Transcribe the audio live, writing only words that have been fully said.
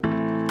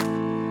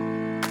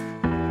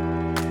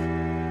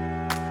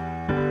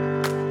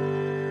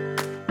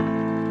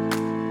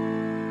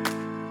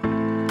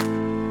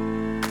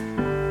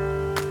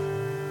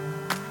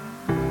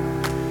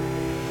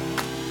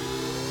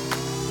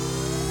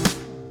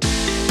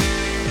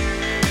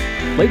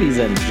Ladies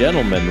and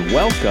gentlemen,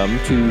 welcome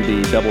to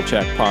the Double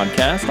Check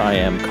Podcast. I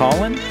am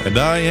Colin. And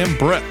I am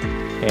Brett.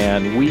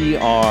 And we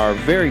are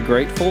very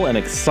grateful and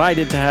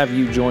excited to have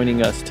you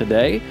joining us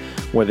today.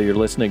 Whether you're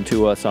listening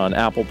to us on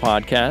Apple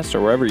Podcasts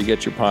or wherever you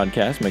get your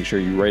podcasts, make sure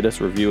you rate us,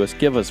 review us,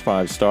 give us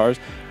 5 stars.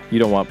 You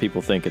don't want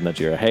people thinking that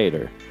you're a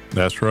hater.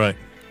 That's right.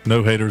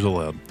 No haters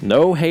allowed.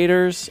 No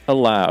haters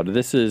allowed.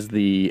 This is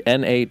the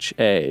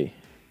NHA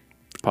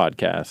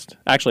podcast.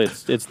 Actually,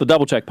 it's the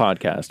Double Check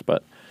Podcast,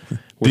 but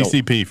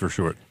DCP for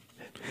short.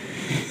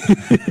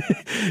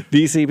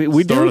 DCP.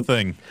 We Start do a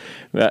thing.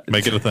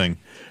 Make it a thing.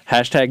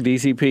 Hashtag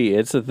DCP.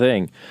 It's a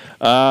thing.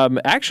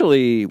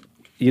 Actually,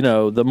 you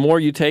know, the more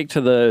you take to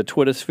the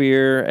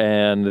Twittersphere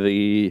and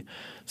the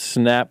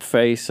Snap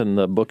Face and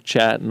the book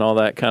chat and all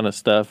that kind of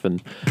stuff,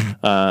 and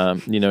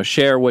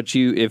share what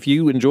if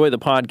you enjoy the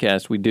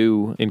podcast, we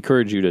do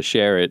encourage you to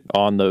share it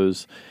on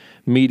those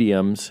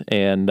mediums.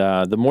 And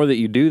the more that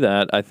you do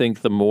that, I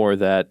think the more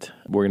that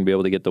we're going to be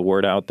able to get the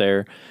word out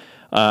there.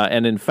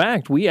 And in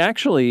fact, we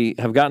actually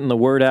have gotten the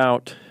word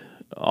out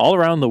all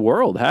around the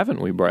world, haven't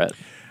we, Brett?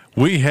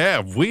 We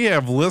have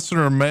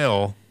listener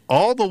mail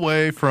all the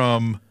way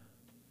from,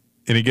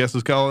 any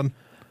guesses, Colin?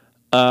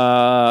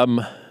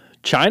 China?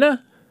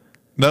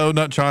 No,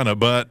 not China,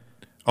 but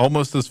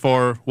almost as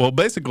far, well,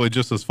 basically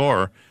just as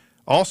far,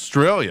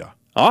 Australia.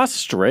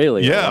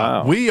 Australia, yeah,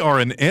 wow. We are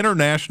an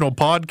international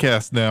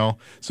podcast now,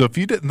 so if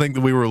you didn't think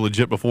that we were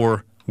legit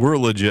before, we're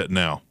legit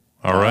now,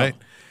 all right?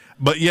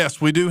 But yes,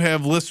 we do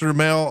have listener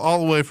mail all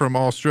the way from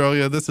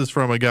Australia. This is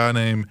from a guy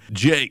named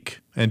Jake.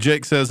 And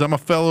Jake says, I'm a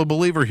fellow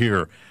believer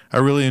here. I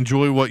really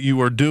enjoy what you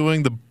are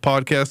doing. The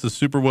podcast is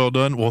super well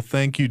done. Well,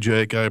 thank you,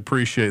 Jake. I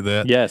appreciate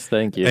that. Yes,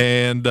 thank you.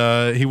 And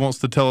he wants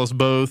to tell us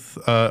both,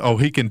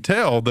 he can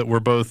tell that we're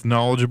both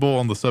knowledgeable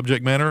on the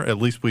subject matter. At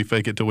least we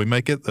fake it till we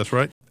make it. That's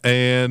right.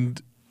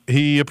 And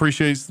he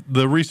appreciates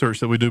the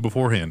research that we do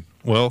beforehand.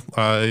 Well,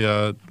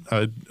 I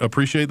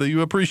appreciate that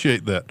you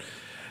appreciate that.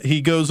 He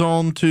goes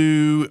on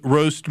to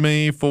roast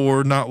me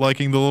for not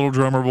liking the little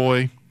drummer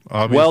boy,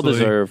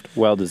 obviously.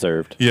 Well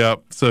deserved. Yeah,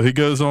 so he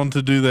goes on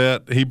to do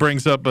that. He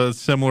brings up a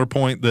similar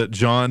point that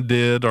John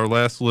did, our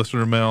last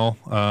listener mail,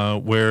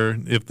 where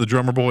if the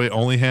drummer boy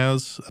only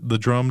has the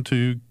drum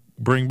to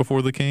bring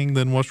before the king,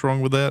 then what's wrong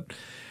with that?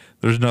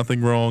 There's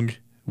nothing wrong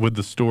with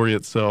the story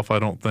itself. I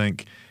don't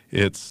think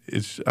I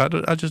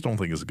just don't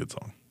think it's a good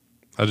song.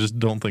 I just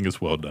don't think it's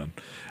well done.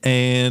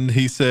 And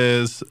he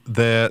says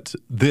that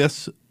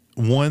this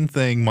one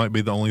thing might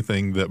be the only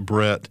thing that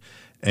Brett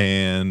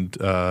and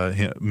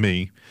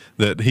me,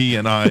 that he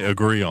and I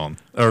agree on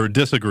or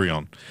disagree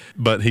on,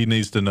 but he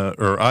needs to know,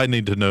 or I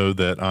need to know,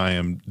 that I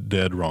am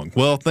dead wrong.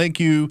 Well, thank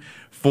you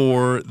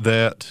for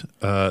that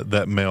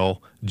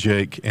mail,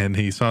 Jake, and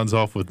he signs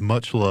off with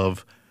much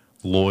love,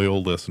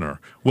 loyal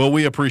listener. Well,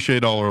 we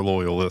appreciate all our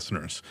loyal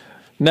listeners.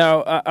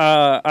 Now,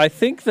 I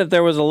think that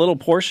there was a little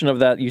portion of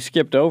that you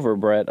skipped over,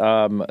 Brett.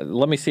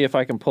 Let me see if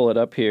I can pull it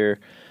up here.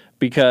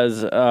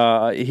 Because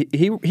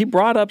he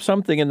brought up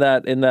something in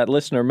that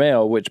listener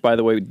mail, which, by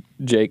the way,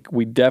 Jake,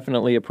 we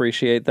definitely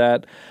appreciate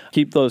that.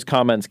 Keep those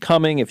comments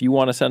coming. If you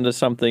want to send us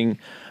something,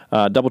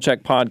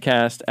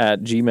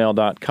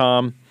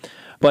 doublecheckpodcast@gmail.com.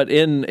 But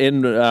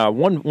in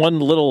one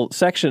little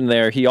section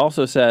there, he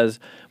also says,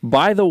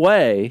 by the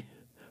way,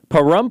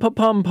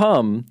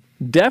 Parum-pa-pum-pum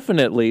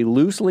definitely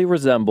loosely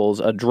resembles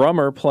a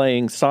drummer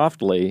playing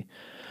softly.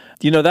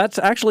 You know, that's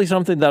actually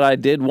something that I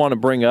did want to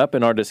bring up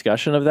in our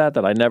discussion of that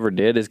I never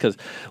did, is because,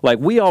 like,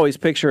 we always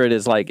picture it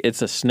as, like,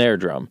 it's a snare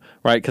drum,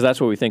 right? Because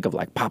that's what we think of,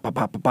 like, pop, pop,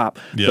 pop, pop, pop,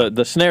 yeah.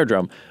 the snare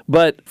drum.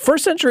 But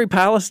first century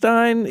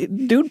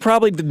Palestine, dude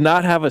probably did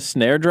not have a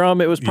snare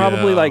drum. It was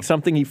probably, like,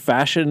 something he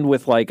fashioned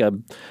with, like, a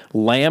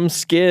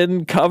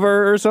lambskin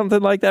cover or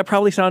something like that.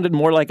 Probably sounded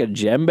more like a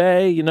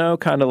djembe, you know,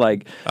 kind of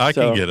like. I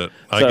can get it.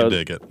 I can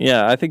dig it.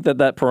 Yeah, I think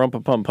that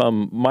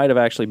Parum-pa-pum-pum might have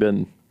actually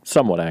been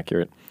somewhat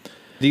accurate.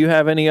 Do you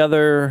have any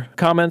other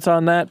comments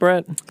on that,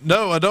 Brett?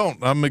 No, I don't.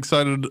 I'm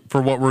excited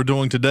for what we're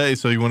doing today.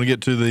 So you want to get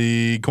to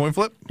the coin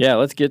flip? Yeah,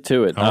 let's get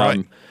to it. All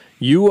right.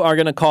 You are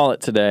going to call it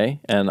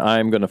today, and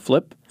I'm going to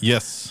flip.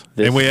 Yes.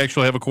 And we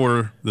actually have a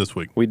quarter this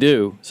week. We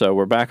do. So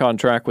we're back on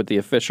track with the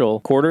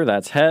official quarter.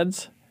 That's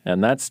heads,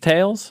 and that's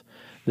tails.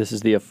 This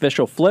is the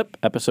official flip,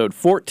 episode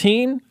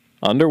 14,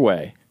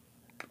 underway.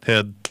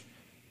 Head.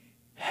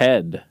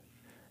 Head.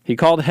 He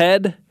called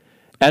head.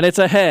 And it's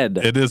a head.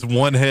 It is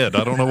one head.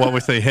 I don't know why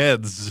we say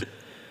heads.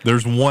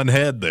 There's one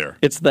head there.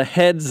 It's the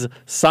head's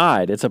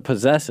side. It's a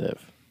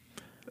possessive.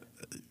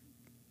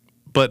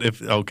 But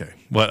okay.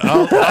 But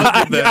I'll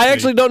give that I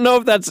actually don't know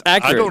if that's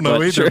accurate. I don't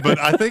know either. Sure. But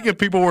I think if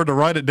people were to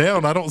write it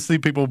down, I don't see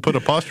people put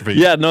apostrophe.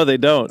 Yeah, no, they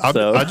don't.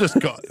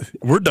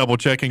 We're double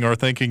checking our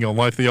thinking on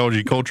life,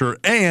 theology, culture,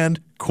 and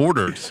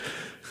quarters.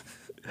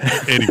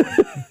 Anyway,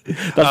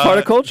 that's part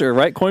of culture,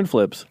 right? Coin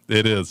flips.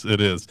 It is. It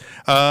is.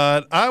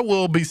 I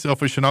will be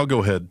selfish, and I'll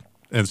go ahead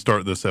and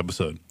start this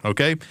episode.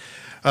 Okay.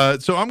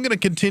 So I'm going to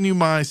continue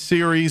my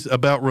series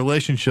about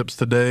relationships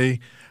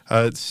today.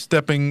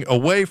 stepping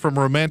away from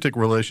romantic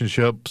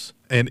relationships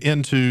and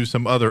into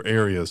some other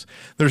areas.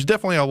 There's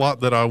definitely a lot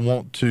that I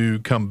want to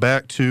come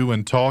back to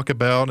and talk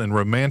about in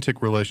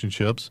romantic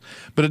relationships,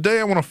 but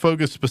today I want to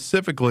focus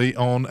specifically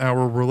on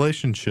our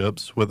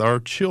relationships with our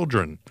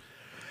children.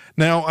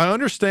 Now, I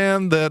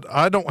understand that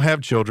I don't have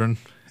children,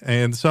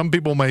 and some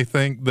people may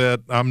think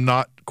that I'm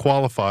not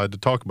qualified to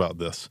talk about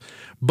this,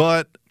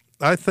 but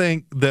I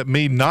think that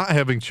me not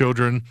having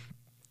children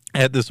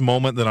at this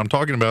moment that I'm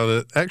talking about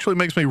it actually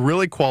makes me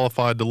really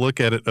qualified to look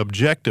at it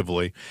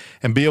objectively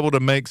and be able to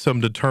make some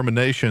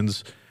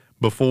determinations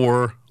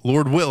before,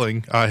 Lord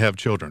willing, I have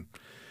children.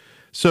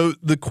 So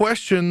the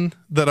question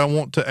that I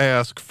want to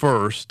ask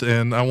first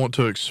and I want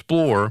to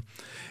explore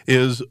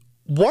is,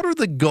 what are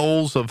the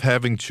goals of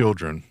having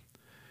children?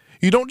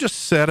 You don't just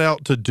set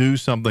out to do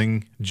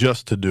something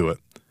just to do it.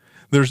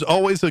 There's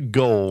always a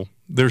goal.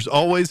 There's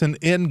always an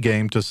end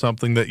game to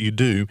something that you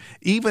do,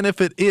 even if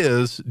it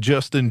is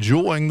just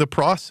enjoying the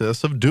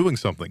process of doing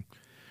something.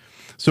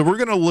 So we're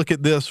going to look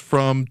at this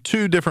from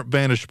two different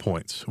vantage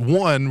points.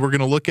 One, we're going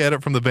to look at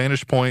it from the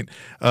vantage point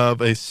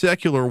of a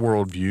secular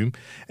worldview.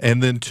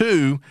 And then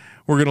two,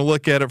 we're going to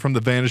look at it from the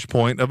vantage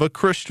point of a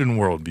Christian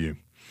worldview.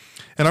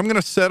 And I'm going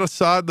to set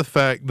aside the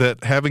fact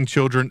that having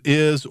children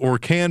is or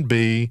can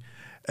be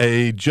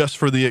a just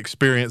for the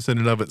experience in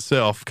and of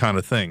itself kind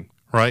of thing.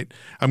 Right?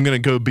 I'm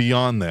going to go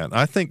beyond that.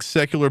 I think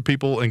secular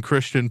people and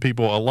Christian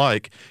people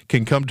alike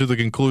can come to the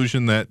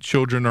conclusion that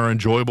children are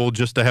enjoyable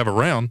just to have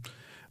around,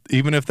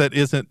 even if that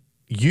isn't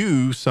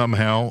you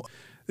somehow.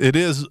 It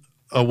is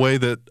a way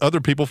that other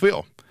people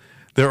feel.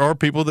 There are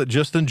people that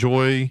just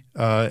enjoy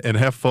and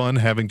have fun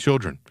having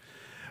children.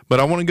 But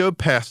I want to go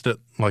past it,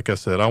 like I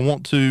said. I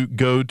want to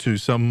go to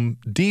some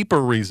deeper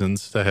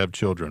reasons to have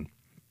children.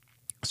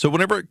 So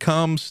whenever it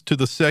comes to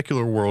the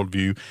secular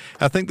worldview,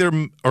 I think there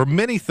are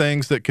many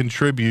things that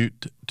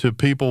contribute to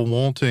people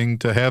wanting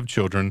to have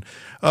children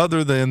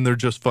other than they're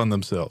just fun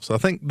themselves. I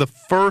think the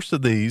first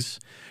of these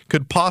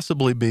could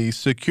possibly be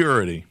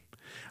security.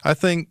 I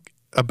think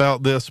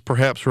about this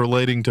perhaps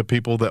relating to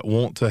people that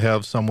want to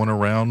have someone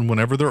around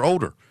whenever they're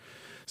older,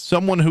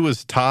 someone who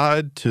is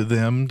tied to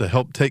them to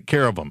help take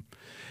care of them.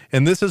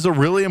 And this is a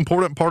really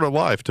important part of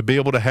life, to be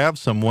able to have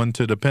someone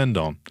to depend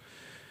on.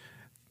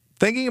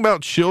 Thinking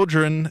about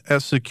children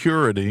as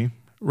security,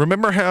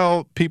 remember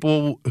how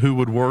people who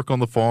would work on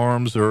the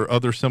farms or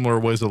other similar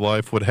ways of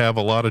life would have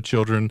a lot of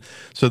children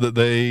so that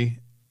they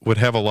would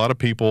have a lot of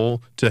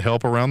people to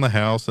help around the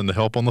house and to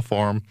help on the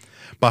farm?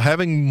 By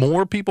having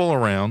more people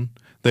around,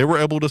 they were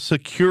able to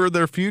secure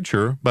their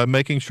future by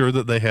making sure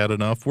that they had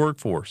enough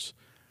workforce.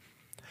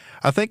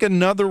 I think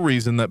another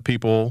reason that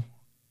people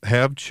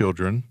have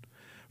children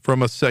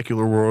from a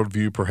secular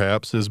worldview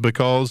perhaps is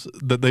because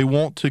that they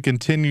want to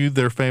continue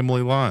their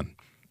family line.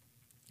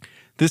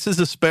 This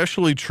is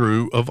especially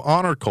true of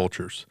honor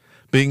cultures.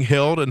 Being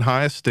held in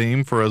high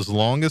esteem for as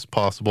long as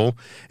possible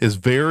is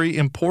very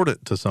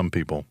important to some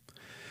people.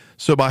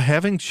 So by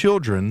having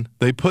children,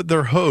 they put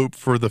their hope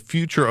for the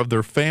future of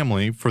their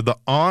family, for the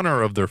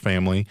honor of their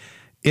family,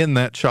 in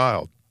that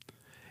child.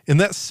 In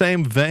that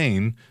same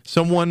vein,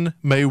 someone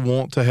may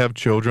want to have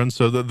children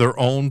so that their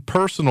own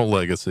personal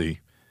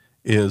legacy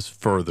is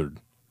furthered.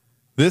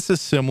 This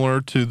is similar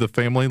to the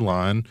family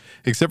line,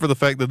 except for the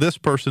fact that this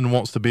person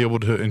wants to be able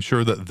to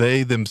ensure that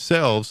they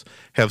themselves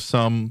have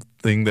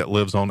something that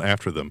lives on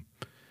after them.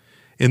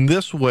 In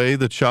this way,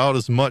 the child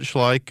is much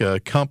like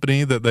a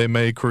company that they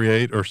may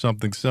create or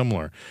something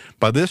similar.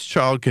 By this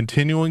child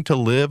continuing to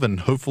live and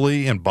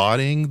hopefully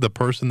embodying the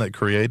person that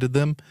created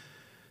them,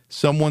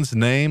 someone's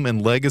name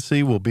and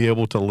legacy will be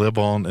able to live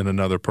on in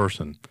another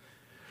person.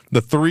 The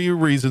three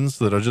reasons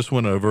that I just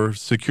went over,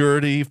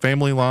 security,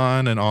 family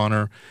line, and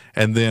honor,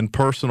 and then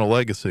personal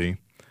legacy.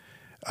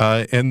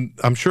 And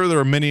I'm sure there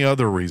are many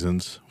other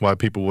reasons why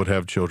people would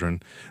have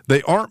children.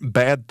 They aren't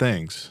bad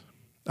things.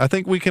 I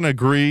think we can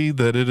agree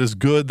that it is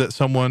good that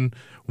someone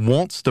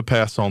wants to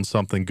pass on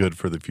something good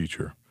for the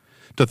future,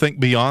 to think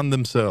beyond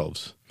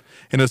themselves.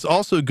 And it's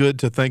also good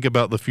to think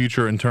about the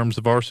future in terms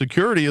of our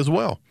security as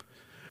well.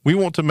 We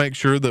want to make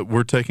sure that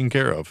we're taken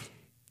care of.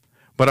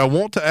 But I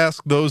want to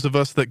ask those of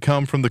us that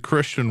come from the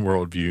Christian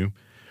worldview,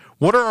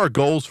 what are our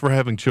goals for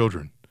having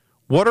children?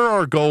 What are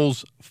our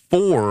goals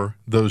for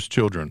those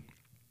children?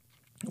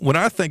 When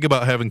I think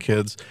about having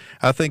kids,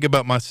 I think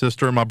about my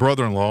sister and my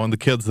brother-in-law and the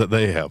kids that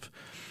they have.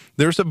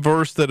 There's a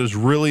verse that is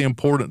really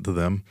important to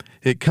them.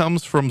 It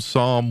comes from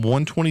Psalm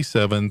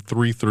 127,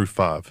 3 through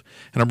 5,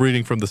 and I'm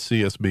reading from the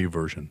CSB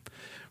version.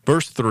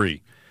 Verse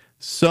 3,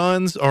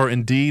 sons are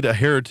indeed a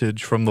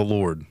heritage from the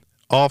Lord,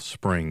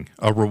 offspring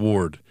a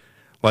reward.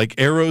 Like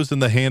arrows in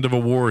the hand of a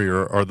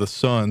warrior are the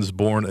sons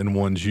born in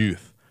one's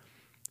youth.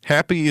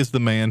 Happy is the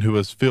man who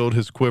has filled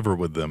his quiver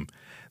with them.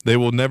 They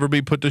will never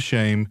be put to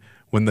shame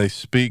when they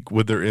speak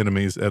with their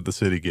enemies at the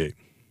city gate.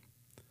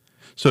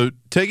 So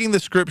taking the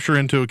scripture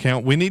into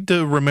account, we need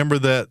to remember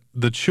that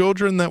the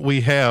children that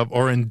we have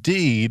are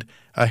indeed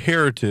a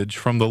heritage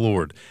from the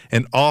Lord,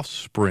 an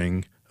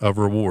offspring of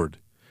reward.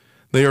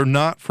 They are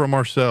not from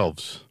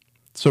ourselves.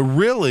 So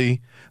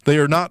really, They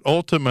are not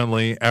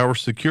ultimately our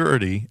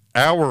security,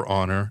 our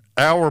honor,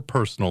 our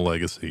personal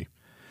legacy.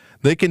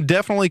 They can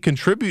definitely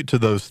contribute to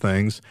those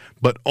things,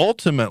 but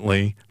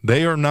ultimately,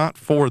 they are not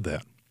for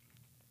that.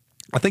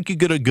 I think you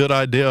get a good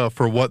idea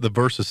for what the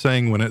verse is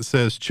saying when it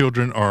says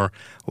children are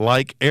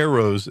like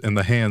arrows in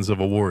the hands of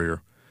a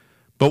warrior.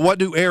 But what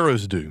do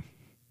arrows do?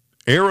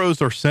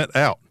 Arrows are sent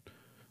out.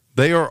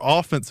 They are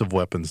offensive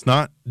weapons,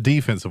 not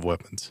defensive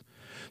weapons.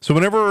 So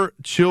whenever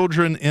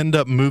children end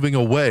up moving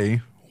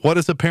away, what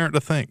is a parent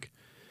to think?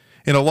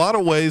 In a lot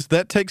of ways,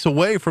 that takes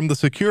away from the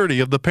security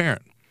of the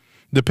parent.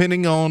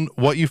 Depending on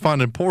what you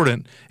find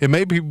important, it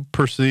may be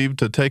perceived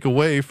to take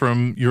away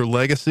from your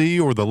legacy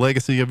or the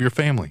legacy of your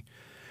family.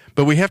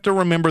 But we have to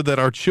remember that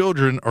our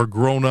children are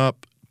grown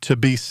up to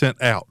be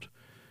sent out.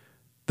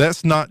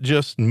 That's not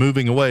just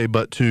moving away,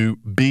 but to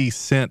be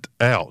sent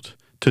out,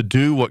 to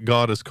do what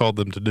God has called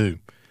them to do.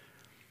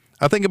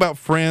 I think about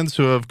friends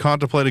who have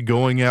contemplated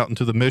going out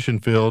into the mission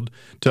field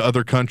to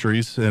other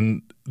countries,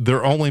 and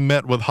they're only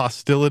met with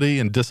hostility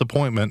and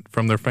disappointment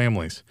from their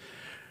families.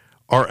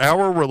 Are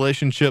our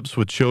relationships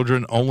with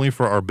children only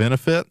for our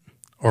benefit,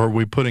 or are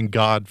we putting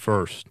God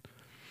first?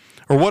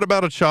 Or what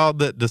about a child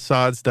that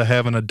decides to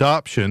have an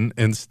adoption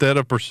instead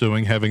of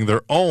pursuing having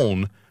their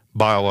own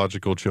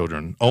biological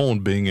children, own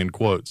being in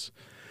quotes?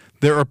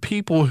 There are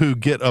people who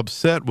get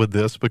upset with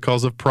this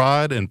because of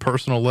pride and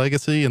personal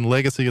legacy and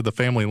legacy of the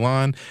family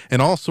line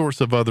and all sorts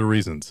of other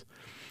reasons.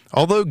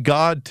 Although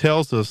God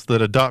tells us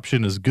that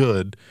adoption is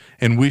good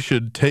and we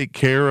should take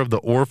care of the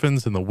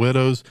orphans and the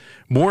widows,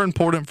 more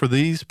important for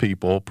these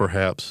people,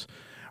 perhaps,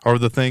 are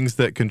the things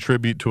that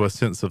contribute to a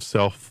sense of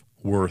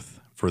self-worth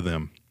for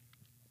them.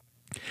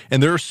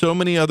 And there are so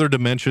many other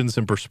dimensions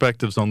and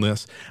perspectives on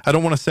this. I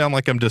don't want to sound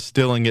like I'm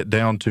distilling it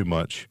down too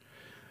much.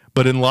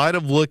 But in light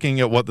of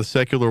looking at what the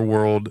secular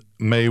world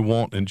may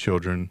want in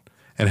children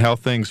and how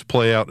things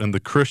play out in the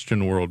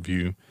Christian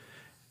worldview,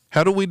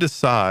 how do we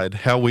decide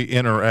how we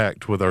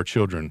interact with our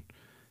children?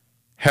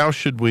 How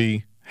should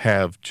we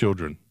have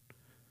children?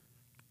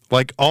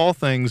 Like all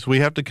things, we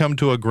have to come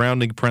to a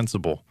grounding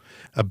principle,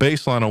 a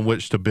baseline on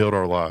which to build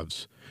our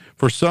lives.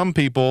 For some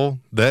people,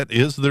 that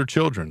is their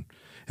children.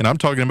 And I'm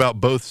talking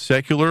about both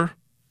secular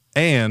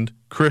and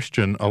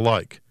Christian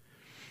alike.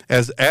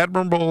 As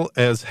admirable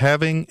as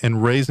having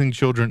and raising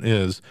children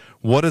is,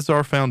 what is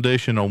our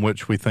foundation on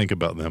which we think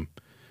about them?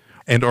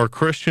 And are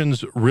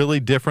Christians really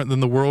different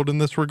than the world in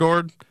this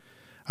regard?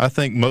 I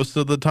think most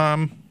of the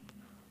time,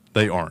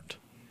 they aren't.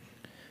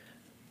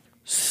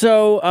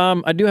 So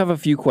I do have a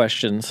few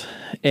questions.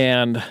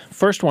 And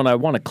first one, I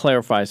want to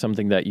clarify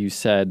something that you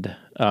said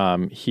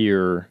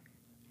here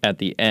at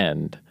the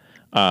end.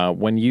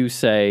 When you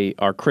say,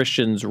 are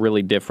Christians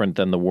really different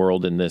than the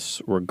world in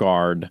this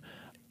regard?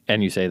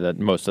 And you say that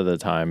most of the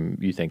time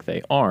you think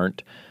they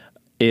aren't.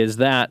 Is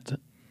that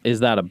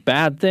a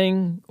bad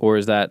thing, or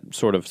is that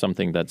sort of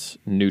something that's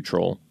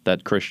neutral,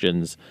 that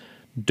Christians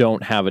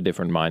don't have a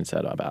different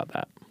mindset about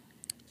that?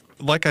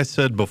 Like I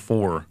said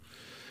before,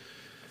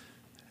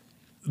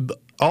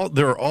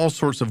 there are all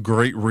sorts of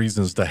great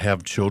reasons to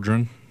have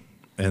children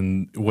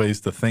and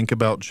ways to think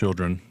about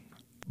children.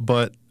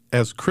 But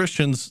as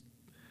Christians,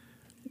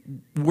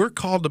 we're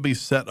called to be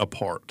set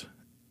apart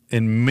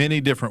in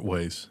many different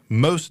ways,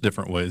 most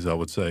different ways, I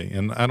would say.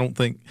 And I don't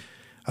think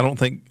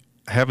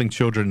having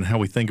children and how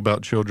we think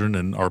about children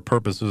and our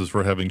purposes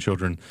for having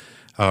children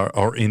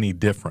are any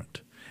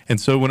different. And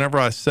so whenever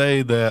I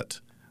say that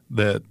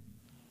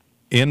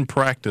in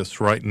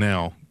practice right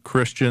now,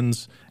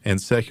 Christians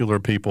and secular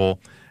people,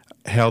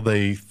 how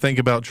they think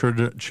about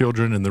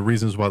children and the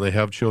reasons why they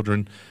have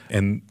children,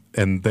 and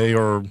they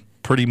are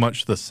pretty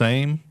much the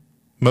same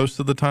most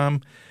of the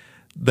time,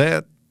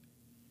 that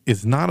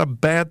is not a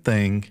bad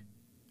thing,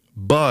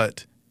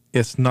 but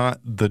it's not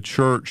the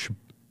church,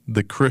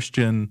 the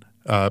Christian,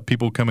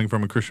 people coming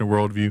from a Christian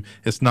worldview.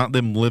 It's not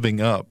them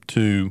living up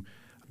to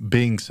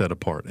being set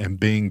apart and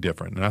being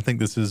different. And I think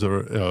this is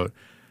a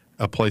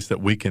place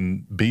that we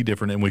can be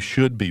different, and we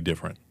should be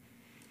different.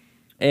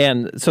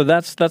 And so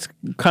that's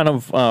kind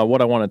of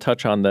what I want to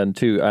touch on then,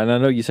 too. And I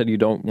know you said you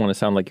don't want to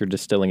sound like you're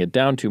distilling it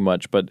down too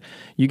much, but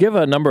you give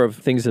a number of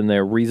things in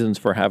there, reasons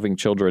for having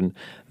children,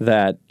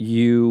 that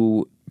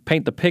you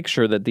paint the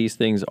picture that these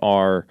things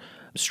are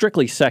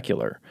strictly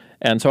secular.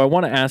 And so I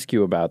want to ask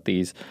you about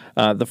these.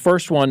 The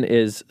first one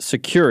is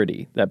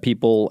security, that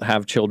people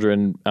have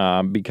children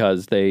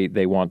because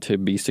they want to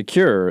be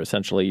secure.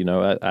 Essentially, you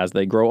know, as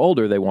they grow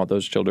older, they want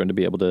those children to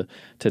be able to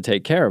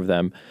take care of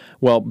them.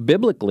 Well,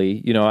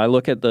 biblically, you know, I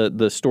look at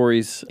the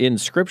stories in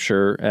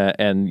Scripture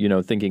and, you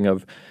know, thinking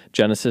of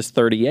Genesis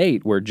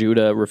 38, where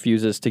Judah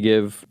refuses to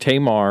give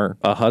Tamar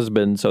a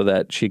husband so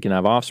that she can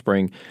have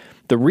offspring.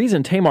 The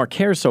reason Tamar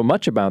cares so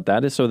much about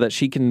that is so that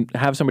she can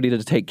have somebody to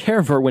take care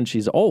of her when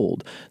she's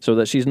old, so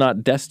that she's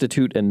not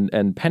destitute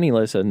and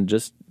penniless and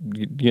just,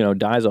 you know,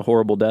 dies a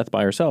horrible death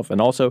by herself.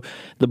 And also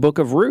the book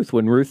of Ruth,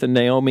 when Ruth and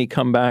Naomi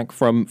come back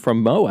from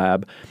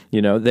Moab,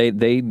 you know,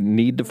 they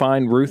need to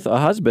find Ruth a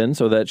husband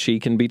so that she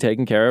can be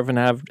taken care of and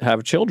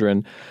have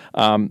children.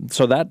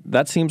 So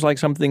that seems like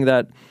something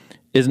that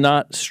is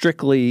not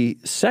strictly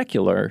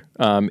secular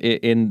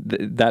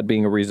that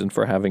being a reason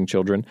for having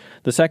children.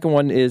 The second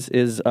one is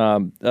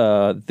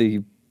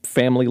the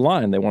family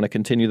line. They want to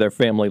continue their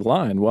family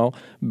line. Well,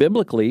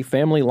 biblically,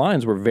 family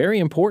lines were very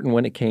important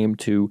when it came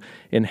to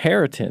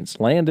inheritance,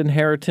 land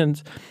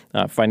inheritance,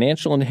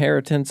 financial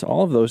inheritance,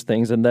 all of those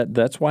things. And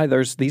that's why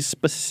there's these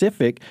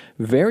specific,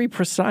 very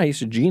precise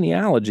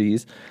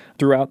genealogies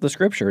throughout the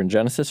Scripture in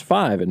Genesis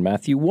 5, in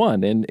Matthew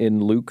 1,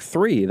 in Luke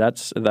 3.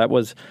 It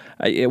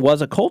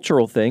was a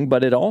cultural thing,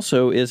 but it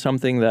also is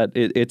something that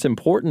it's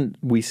important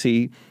we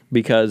see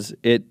because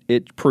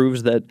it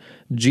proves that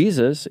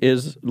Jesus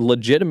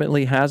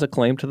legitimately has a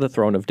claim to the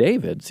throne of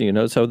David.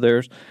 So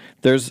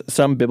there's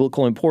some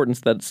biblical importance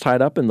that's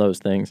tied up in those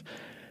things.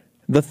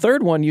 The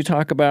third one, you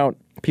talk about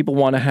people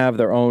want to have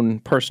their own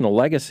personal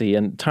legacy,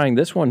 and tying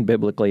this one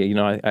biblically,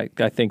 I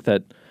think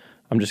that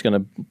I'm just going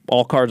to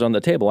all cards on the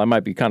table. I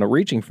might be kind of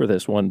reaching for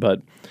this one, but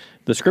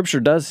the Scripture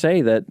does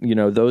say that,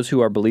 those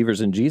who are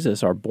believers in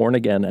Jesus are born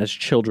again as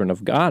children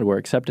of God. We're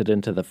accepted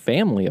into the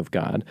family of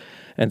God.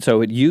 And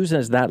so it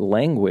uses that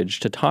language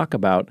to talk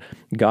about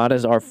God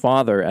as our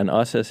Father and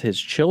us as His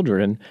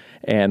children,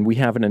 and we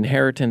have an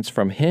inheritance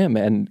from Him.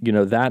 And,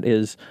 that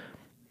is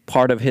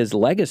part of His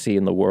legacy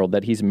in the world,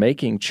 that He's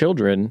making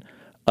children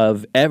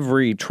of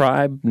every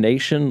tribe,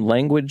 nation,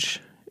 language,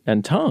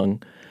 and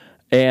tongue.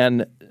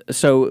 And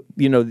so,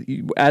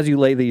 as you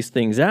lay these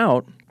things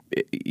out,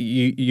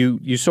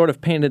 you sort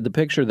of painted the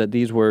picture that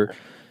these were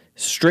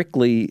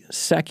strictly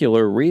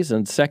secular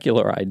reasons,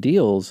 secular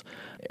ideals,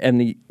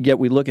 and yet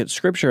we look at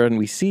Scripture and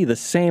we see the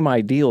same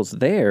ideals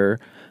there.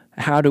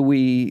 How do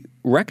we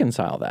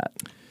reconcile that?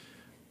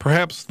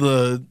 Perhaps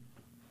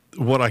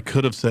what I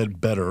could have said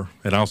better,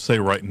 and I'll say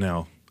right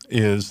now,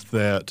 is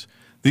that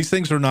these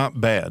things are not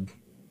bad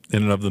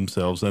in and of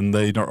themselves, and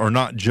they are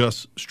not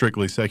just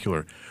strictly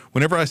secular.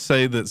 Whenever I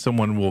say that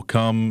someone will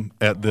come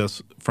at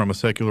this from a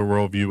secular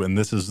worldview, and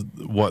this is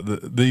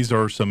these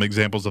are some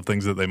examples of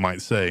things that they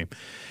might say,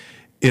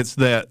 it's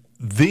that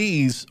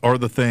these are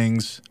the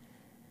things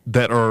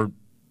that are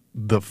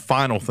the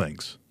final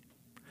things.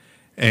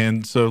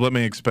 And so let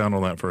me expound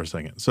on that for a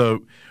second.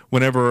 So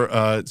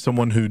whenever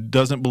someone who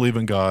doesn't believe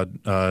in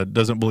God,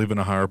 doesn't believe in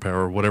a higher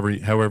power,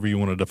 however you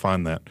want to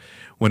define that,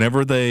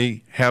 whenever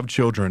they have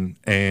children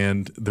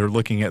and they're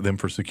looking at them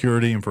for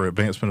security and for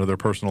advancement of their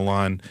personal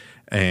line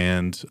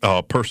and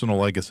personal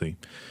legacy,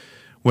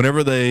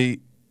 whenever they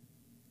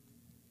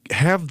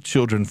have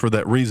children for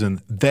that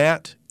reason,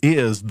 that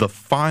is the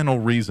final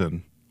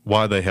reason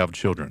why they have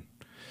children.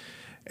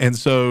 And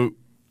so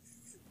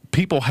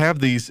people have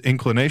these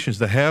inclinations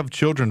to have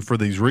children for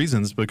these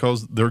reasons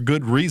because they're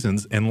good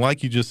reasons. And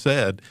like you just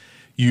said,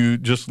 you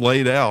just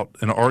laid out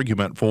an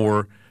argument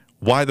for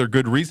why they're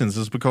good reasons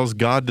is because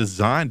God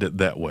designed it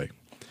that way.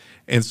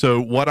 And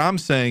so what I'm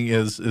saying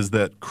is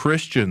that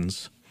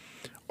Christians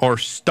are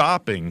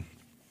stopping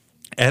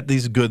at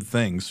these good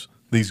things,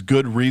 these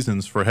good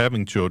reasons for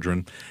having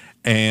children.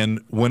 And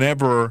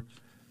whenever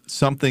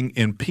something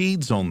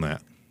impedes on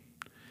that,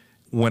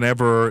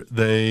 whenever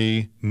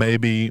they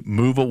maybe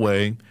move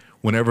away,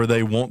 whenever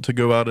they want to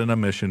go out in a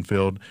mission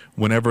field,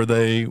 whenever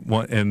they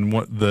want, and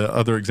what the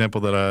other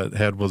example that I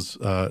had was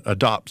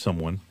adopt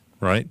someone,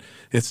 right?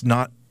 It's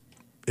not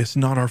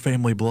our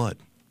family blood,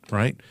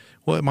 right?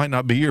 Well, it might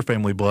not be your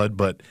family blood,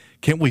 but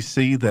can't we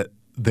see that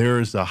there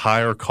is a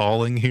higher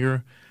calling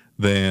here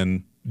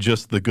than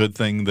just the good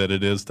thing that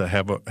it is to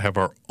have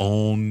our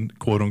own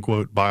quote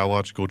unquote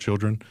biological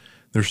children?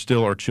 They're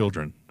still our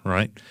children,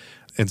 right?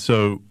 And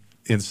so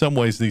in some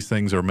ways, these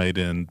things are made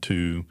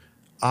into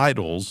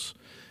idols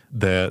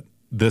that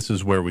this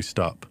is where we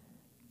stop.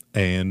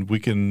 And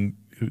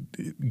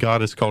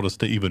God has called us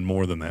to even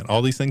more than that.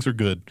 All these things are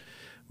good,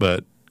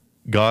 but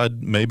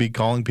God may be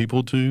calling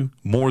people to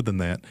more than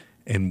that,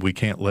 and we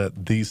can't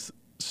let these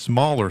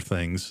smaller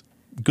things,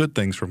 good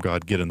things from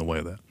God, get in the way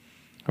of that.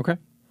 Okay.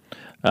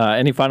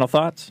 Any final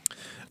thoughts?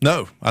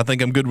 No, I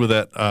think I'm good with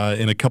that.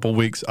 In a couple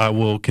weeks, I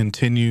will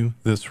continue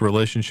this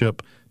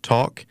relationship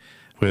talk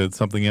with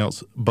something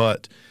else,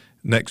 but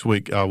next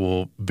week I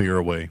will veer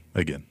away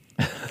again.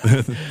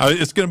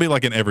 It's going to be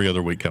like an every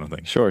other week kind of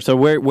thing. Sure. So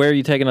where are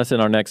you taking us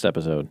in our next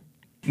episode?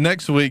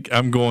 Next week,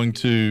 I'm going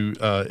to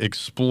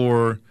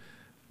explore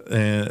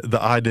the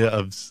idea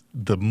of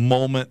the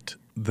moment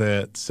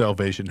that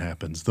salvation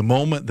happens, the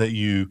moment that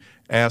you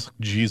ask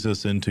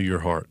Jesus into your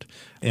heart.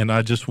 And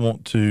I just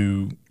want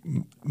to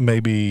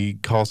maybe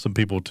cause some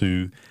people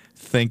to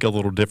think a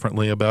little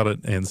differently about it,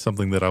 and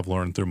something that I've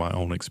learned through my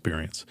own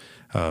experience.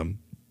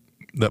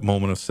 That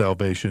moment of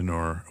salvation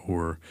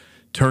or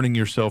turning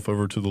yourself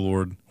over to the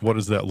Lord, what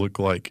does that look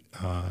like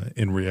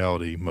in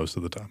reality most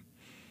of the time?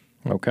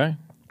 Okay.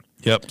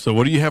 Yep. So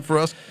what do you have for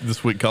us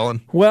this week,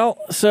 Colin? Well,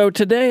 so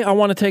today I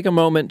want to take a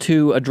moment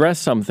to address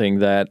something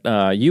that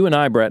you and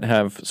I, Brett,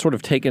 have sort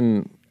of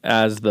taken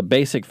as the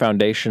basic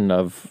foundation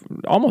of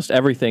almost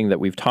everything that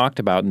we've talked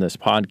about in this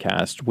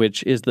podcast,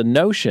 which is the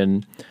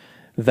notion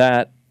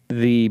that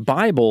the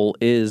Bible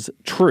is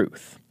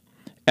truth.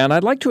 And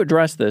I'd like to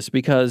address this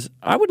because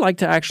I would like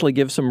to actually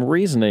give some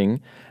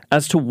reasoning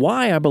as to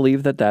why I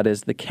believe that that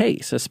is the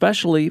case,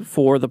 especially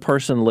for the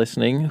person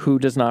listening who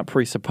does not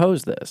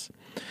presuppose this.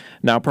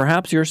 Now,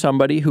 perhaps you're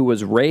somebody who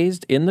was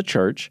raised in the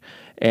church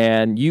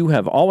and you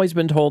have always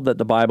been told that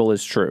the Bible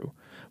is true,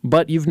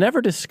 but you've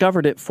never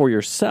discovered it for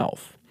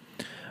yourself.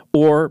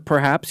 Or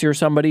perhaps you're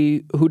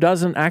somebody who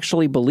doesn't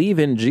actually believe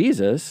in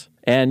Jesus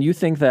and you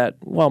think that,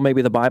 well,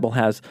 maybe the Bible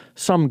has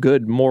some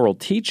good moral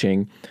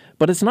teaching,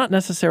 but it's not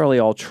necessarily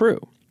all true.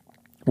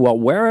 Well,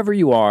 wherever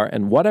you are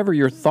and whatever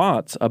your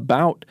thoughts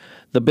about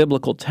the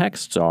biblical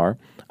texts are,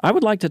 I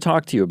would like to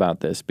talk to you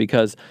about this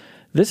because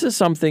this is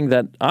something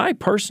that I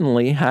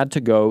personally had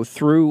to go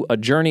through a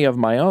journey of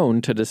my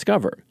own to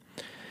discover.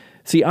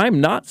 See, I'm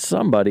not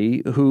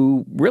somebody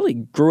who really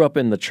grew up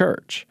in the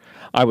church.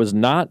 I was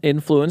not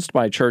influenced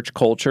by church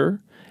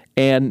culture,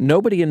 and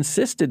nobody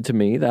insisted to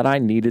me that I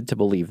needed to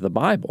believe the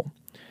Bible.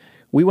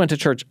 We went to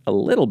church a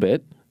little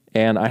bit,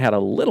 and I had a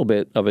little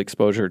bit of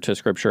exposure to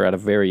Scripture at a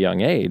very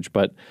young age,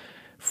 but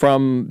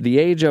from the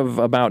age of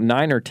about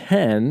 9 or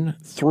 10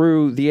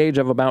 through the age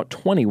of about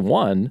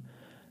 21,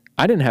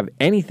 I didn't have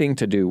anything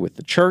to do with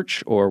the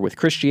church or with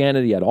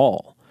Christianity at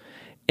all.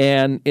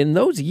 And in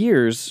those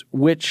years,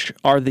 which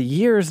are the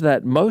years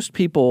that most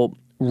people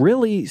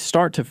really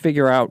start to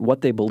figure out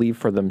what they believe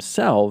for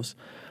themselves,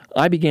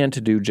 I began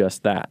to do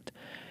just that.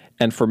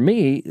 And for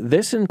me,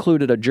 this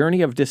included a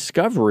journey of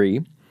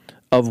discovery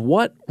of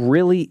what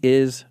really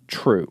is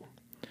true.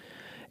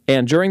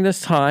 And during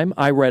this time,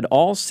 I read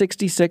all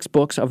 66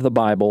 books of the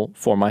Bible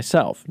for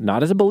myself,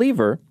 not as a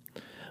believer,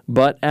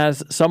 but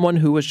as someone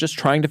who was just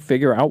trying to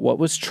figure out what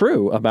was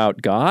true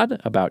about God,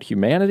 about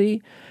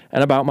humanity,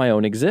 and about my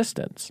own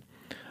existence.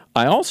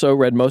 I also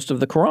read most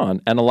of the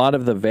Quran and a lot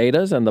of the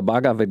Vedas and the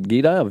Bhagavad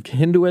Gita of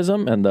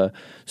Hinduism and the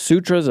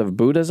Sutras of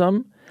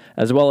Buddhism,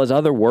 as well as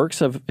other works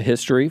of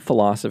history,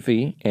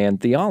 philosophy, and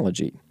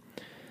theology.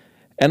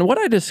 And what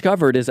I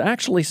discovered is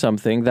actually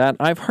something that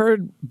I've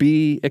heard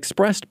be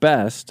expressed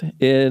best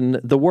in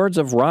the words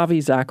of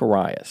Ravi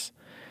Zacharias.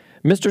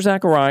 Mr.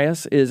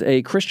 Zacharias is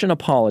a Christian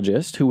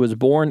apologist who was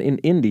born in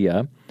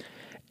India,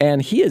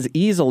 and he is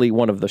easily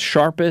one of the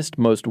sharpest,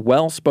 most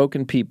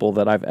well-spoken people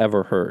that I've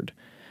ever heard.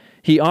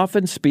 He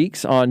often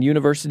speaks on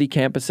university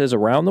campuses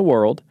around the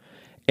world,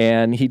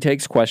 and he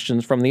takes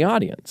questions from the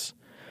audience.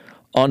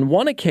 On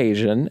one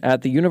occasion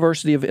at the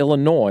University of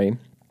Illinois,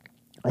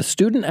 a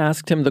student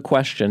asked him the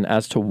question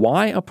as to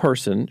why a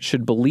person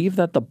should believe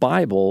that the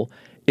Bible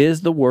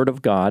is the Word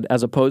of God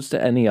as opposed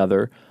to any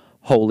other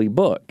holy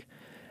book.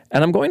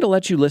 And I'm going to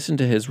let you listen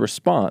to his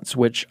response,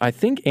 which I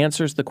think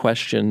answers the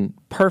question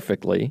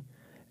perfectly,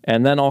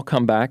 and then I'll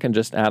come back and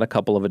just add a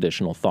couple of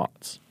additional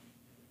thoughts.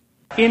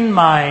 In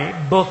my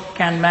book,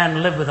 Can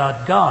Man Live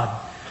Without God,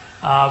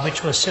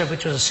 which was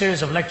a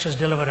series of lectures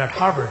delivered at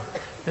Harvard,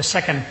 the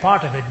second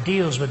part of it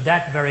deals with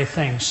that very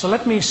thing. So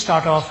let me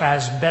start off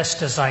as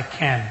best as I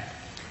can.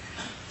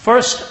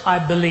 First, I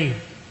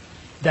believe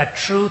that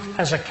truth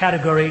as a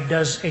category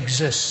does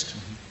exist.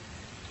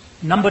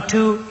 Number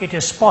two, it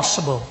is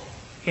possible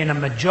in a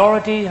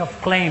majority of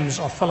claims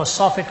of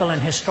philosophical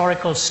and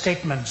historical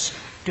statements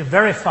to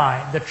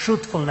verify the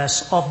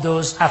truthfulness of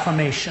those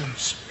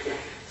affirmations.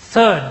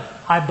 Third,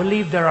 I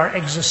believe there are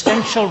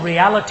existential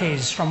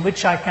realities from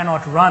which I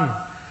cannot run,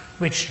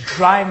 which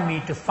drive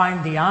me to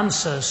find the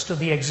answers to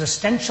the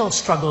existential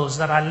struggles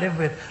that I live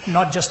with,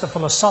 not just the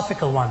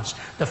philosophical ones.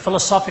 The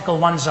philosophical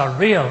ones are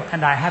real,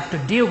 and I have to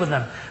deal with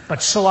them,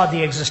 but so are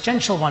the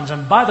existential ones.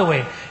 And by the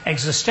way,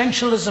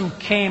 existentialism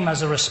came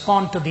as a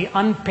response to the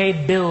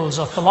unpaid bills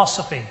of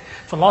philosophy.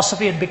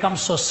 Philosophy had become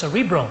so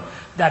cerebral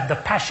that the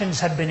passions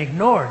had been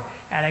ignored,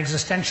 and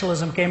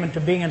existentialism came into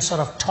being and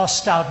sort of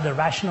tossed out the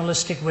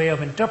rationalistic way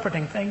of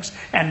interpreting things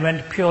and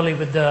went purely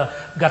with the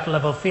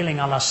gut-level feeling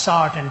a la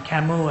Sartre and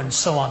Camus and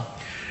so on.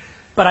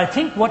 But I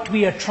think what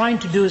we are trying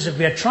to do is if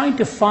we are trying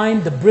to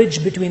find the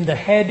bridge between the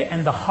head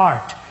and the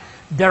heart,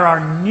 there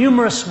are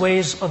numerous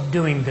ways of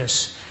doing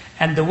this.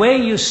 And the way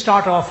you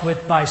start off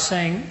with by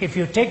saying, if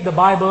you take the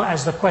Bible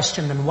as the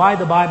question, then why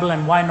the Bible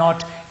and why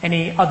not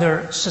any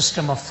other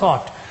system of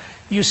thought?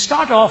 You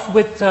start off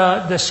with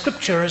the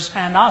scriptures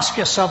and ask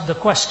yourself the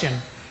question.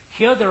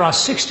 Here there are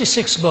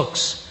 66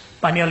 books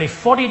by nearly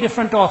 40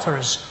 different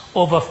authors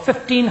over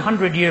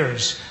 1,500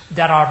 years.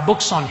 There are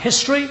books on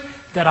history,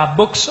 there are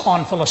books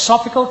on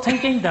philosophical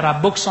thinking, there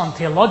are books on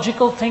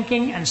theological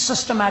thinking and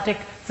systematic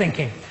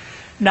thinking.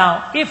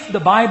 Now, if the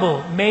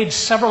Bible made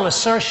several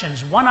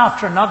assertions, one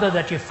after another,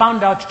 that you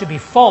found out to be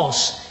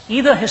false,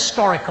 either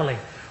historically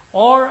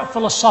or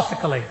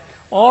philosophically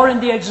or in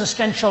the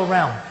existential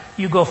realm,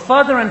 you go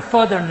further and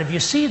further, and if you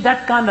see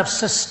that kind of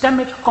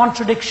systemic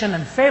contradiction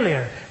and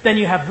failure, then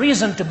you have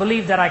reason to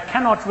believe that I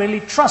cannot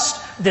really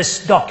trust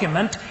this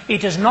document.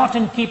 It is not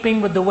in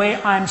keeping with the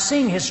way I'm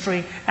seeing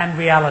history and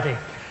reality.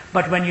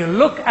 But when you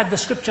look at the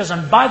scriptures,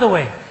 and by the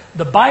way,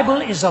 the Bible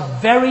is a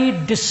very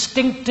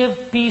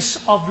distinctive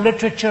piece of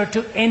literature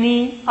to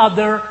any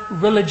other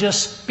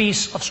religious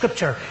piece of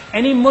scripture.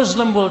 Any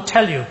Muslim will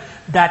tell you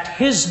that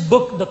his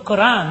book, the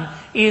Quran,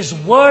 is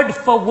word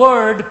for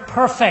word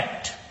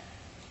perfect.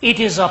 It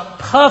is a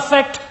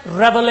perfect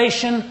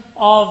revelation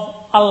of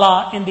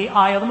Allah in the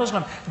eye of the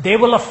Muslim. They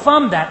will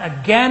affirm that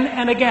again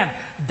and again.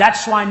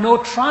 That's why no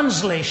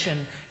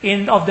translation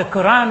of the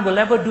Quran will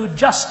ever do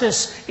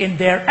justice in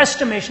their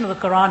estimation of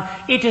the Quran.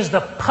 It is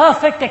the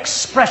perfect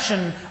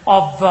expression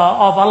of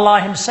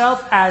Allah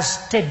Himself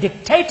as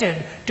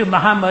dictated to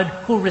Muhammad,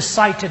 who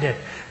recited it.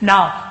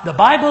 Now, the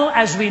Bible,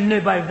 as we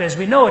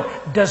know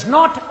it, does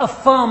not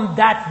affirm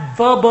that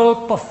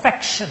verbal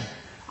perfection.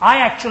 I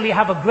actually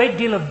have a great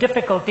deal of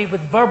difficulty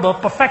with verbal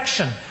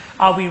perfection.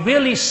 Are we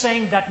really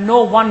saying that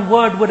no one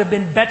word would have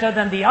been better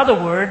than the other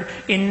word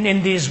in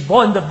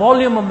the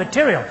volume of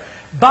material?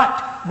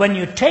 But when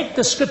you take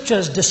the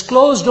scriptures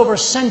disclosed over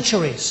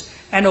centuries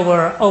and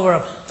over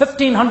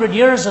 1,500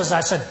 years, as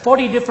I said,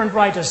 40 different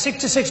writers,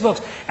 66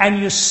 books, and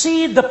you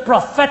see the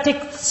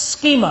prophetic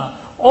schema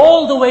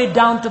all the way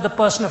down to the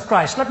person of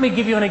Christ. Let me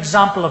give you an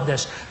example of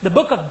this. The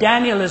book of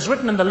Daniel is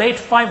written in the late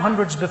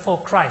 500s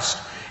before Christ.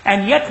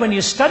 And yet when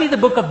you study the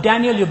book of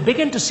Daniel, you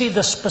begin to see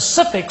the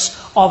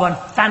specifics of a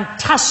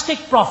fantastic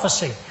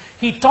prophecy.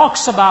 He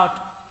talks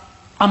about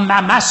a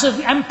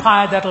massive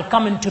empire that will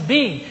come into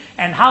being,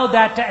 and how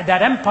that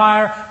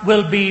empire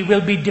will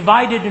be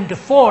divided into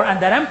four,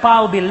 and that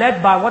empire will be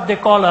led by what they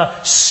call a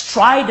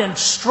strident,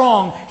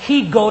 strong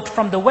he-goat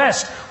from the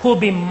west, who will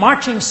be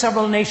marching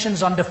several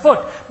nations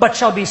underfoot, but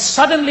shall be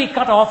suddenly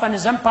cut off, and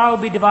his empire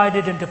will be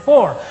divided into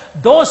four.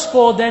 Those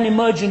four then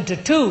emerge into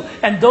two,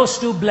 and those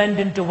two blend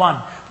into one.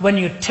 When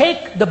you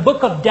take the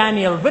book of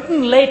Daniel,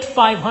 written late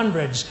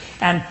 500s,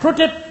 and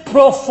put it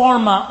pro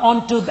forma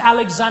onto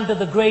Alexander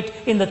the Great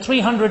in the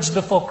 300s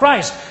before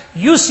Christ,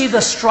 you see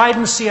the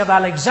stridency of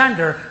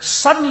Alexander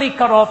suddenly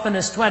cut off in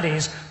his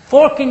 20s.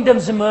 Four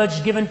kingdoms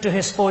emerged, given to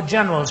his four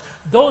generals.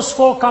 Those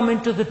four come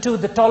into the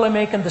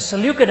Ptolemaic and the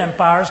Seleucid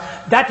empires.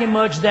 That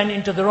emerged then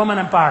into the Roman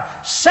Empire.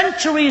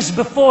 Centuries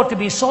before, to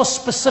be so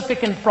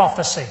specific in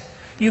prophecy.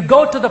 You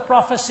go to the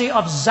prophecy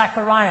of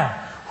Zechariah,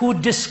 who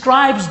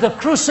describes the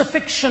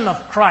crucifixion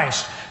of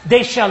Christ.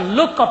 They shall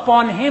look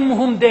upon him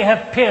whom they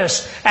have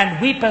pierced and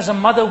weep as a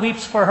mother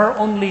weeps for her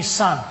only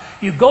son.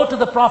 You go to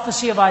the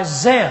prophecy of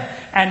Isaiah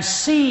and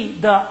see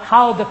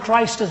how the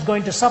Christ is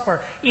going to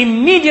suffer.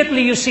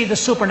 Immediately you see the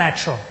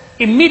supernatural.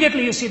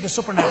 Immediately you see the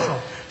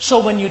supernatural. So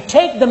when you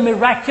take the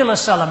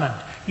miraculous element,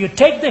 you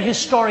take the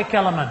historic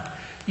element,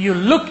 you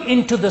look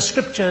into the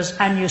scriptures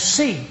and you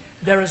see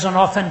there is an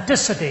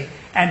authenticity,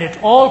 and it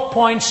all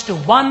points to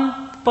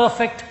one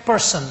perfect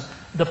person,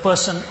 the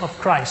person of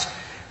Christ.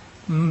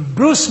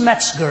 Bruce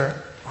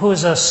Metzger, who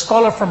is a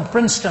scholar from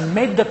Princeton,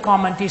 made the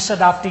comment. He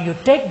said, after you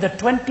take the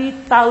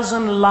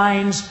 20,000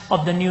 lines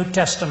of the New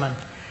Testament,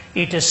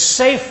 it is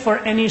safe for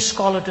any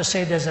scholar to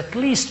say there's at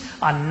least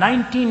a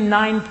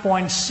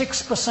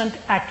 99.6%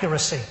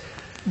 accuracy.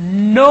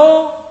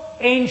 No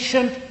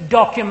ancient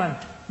document,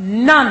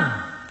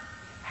 none,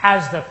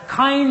 has the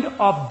kind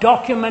of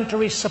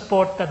documentary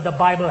support that the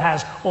Bible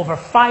has. Over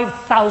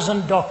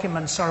 5,000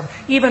 documents. Or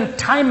even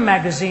Time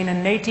magazine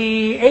in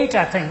 88,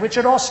 I think,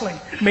 Richard Osling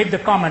made the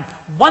comment.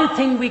 One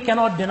thing we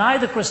cannot deny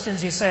the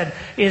Christians, he said,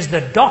 is the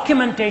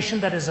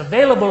documentation that is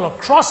available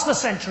across the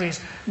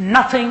centuries.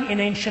 Nothing in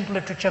ancient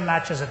literature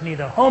matches it.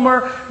 Neither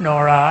Homer,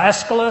 nor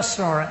Aeschylus,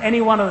 nor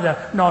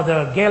nor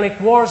the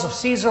Gaelic wars of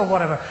Caesar, or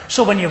whatever.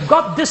 So when you've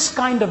got this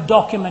kind of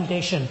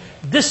documentation,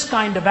 this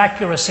kind of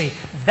accuracy,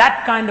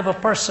 that kind of a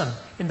person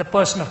in the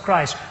person of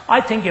Christ, I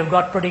think you've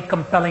got pretty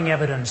compelling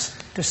evidence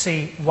to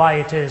see why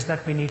it is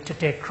that we need to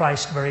take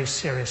Christ very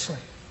seriously.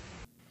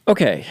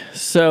 Okay,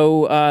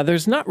 so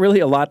there's not really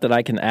a lot that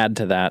I can add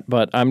to that,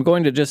 but I'm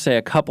going to just say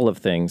a couple of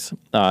things.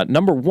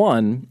 Number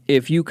one,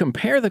 if you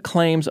compare the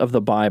claims of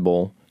the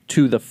Bible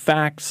to the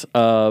facts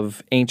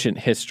of ancient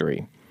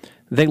history,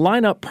 they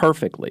line up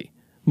perfectly,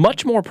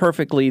 much more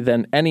perfectly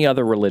than any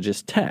other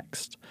religious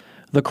text.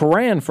 The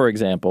Quran, for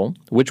example,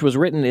 which was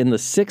written in the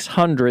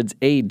 600s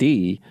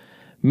AD,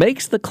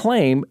 makes the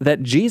claim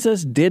that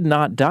Jesus did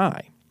not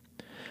die.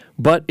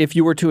 But if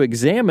you were to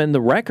examine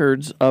the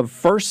records of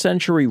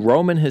first-century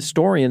Roman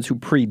historians who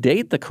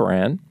predate the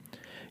Quran,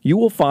 you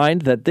will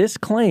find that this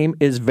claim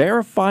is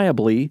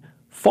verifiably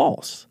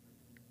false.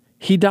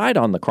 He died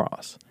on the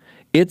cross.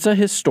 It's a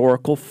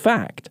historical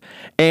fact.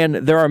 And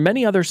there are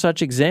many other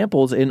such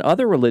examples in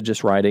other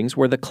religious writings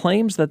where the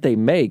claims that they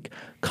make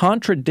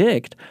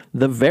contradict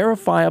the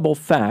verifiable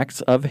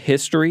facts of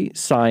history,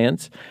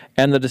 science,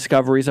 and the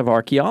discoveries of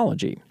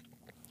archaeology.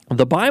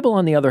 The Bible,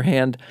 on the other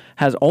hand,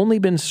 has only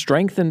been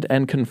strengthened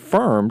and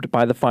confirmed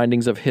by the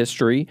findings of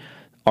history,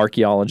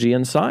 archaeology,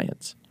 and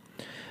science.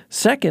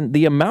 Second,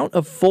 the amount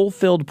of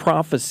fulfilled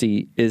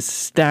prophecy is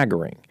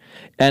staggering,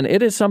 and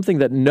it is something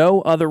that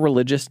no other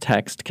religious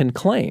text can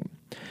claim.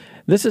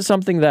 This is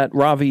something that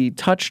Ravi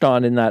touched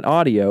on in that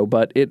audio,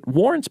 but it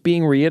warrants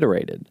being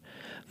reiterated.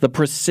 The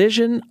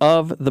precision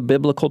of the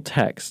biblical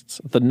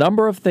texts, the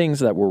number of things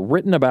that were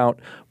written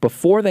about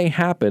before they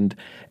happened,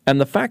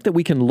 and the fact that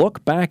we can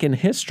look back in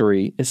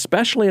history,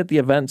 especially at the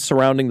events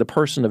surrounding the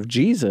person of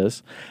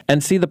Jesus,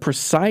 and see the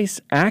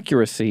precise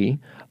accuracy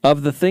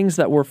of the things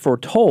that were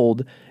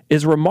foretold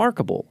is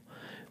remarkable.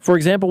 For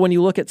example, when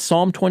you look at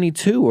Psalm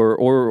 22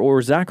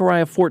 or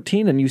Zechariah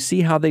 14 and you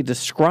see how they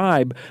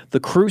describe the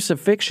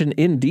crucifixion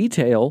in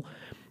detail,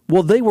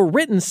 well, they were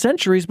written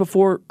centuries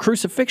before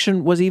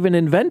crucifixion was even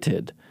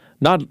invented,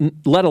 not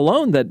let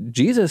alone that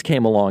Jesus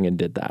came along and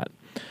did that.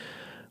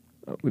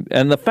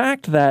 And the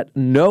fact that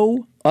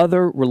no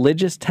other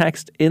religious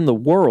text in the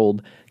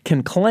world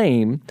can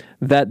claim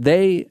that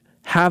they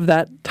have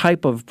that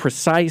type of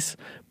precise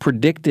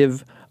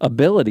predictive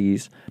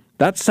abilities,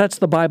 that sets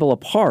the Bible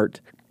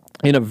apart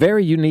in a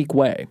very unique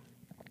way.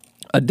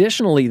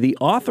 Additionally, the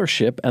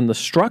authorship and the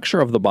structure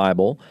of the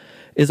Bible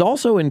is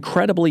also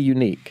incredibly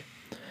unique.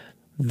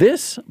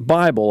 This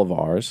Bible of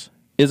ours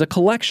is a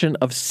collection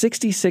of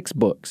 66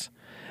 books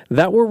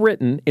that were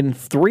written in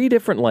 3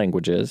 different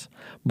languages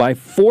by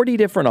 40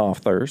 different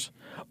authors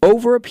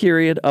over a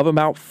period of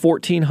about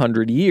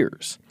 1,400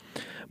 years.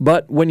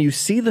 But when you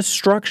see the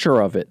structure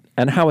of it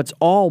and how it's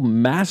all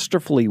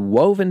masterfully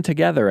woven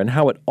together and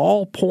how it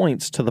all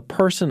points to the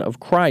person of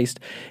Christ,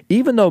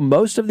 even though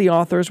most of the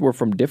authors were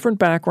from different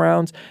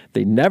backgrounds,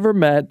 they never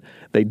met,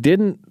 they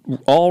didn't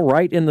all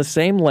write in the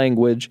same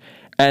language,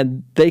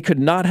 and they could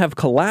not have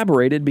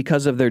collaborated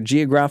because of their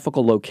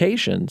geographical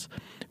locations,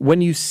 when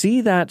you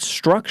see that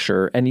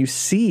structure and you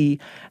see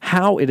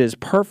how it is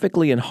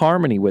perfectly in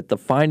harmony with the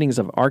findings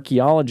of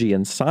archaeology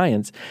and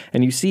science,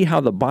 and you see how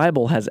the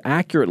Bible has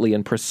accurately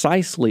and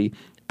precisely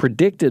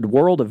predicted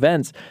world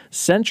events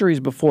centuries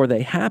before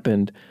they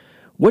happened,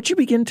 what you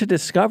begin to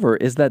discover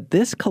is that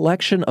this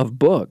collection of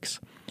books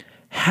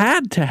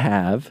had to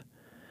have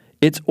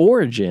its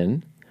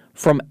origin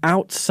from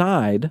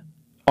outside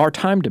our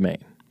time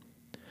domain.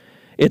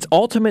 Its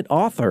ultimate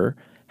author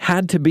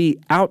had to be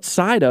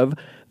outside of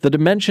the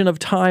dimension of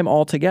time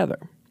altogether.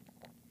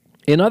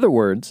 In other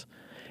words,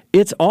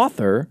 its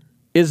author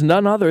is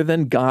none other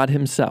than God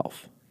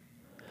himself.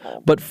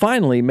 But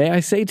finally, may I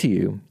say to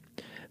you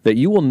that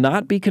you will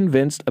not be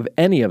convinced of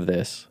any of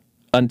this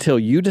until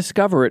you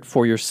discover it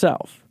for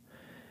yourself.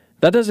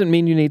 That doesn't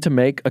mean you need to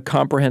make a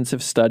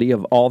comprehensive study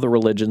of all the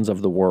religions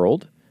of the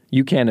world.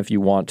 You can if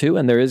you want to,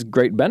 and there is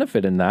great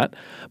benefit in that.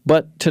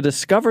 But to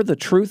discover the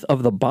truth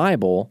of the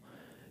Bible,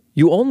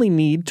 you only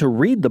need to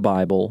read the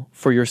Bible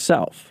for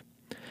yourself.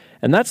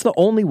 And that's the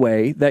only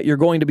way that you're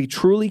going to be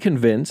truly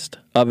convinced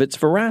of its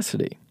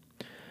veracity.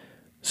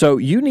 So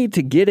you need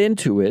to get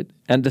into it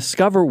and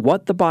discover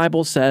what the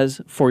Bible says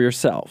for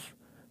yourself.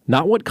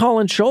 Not what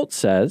Colin Schultz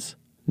says,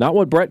 not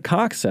what Brett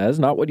Cox says,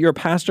 not what your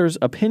pastor's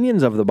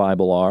opinions of the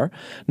Bible are,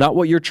 not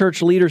what your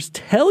church leaders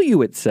tell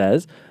you it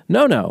says.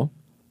 No.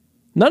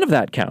 None of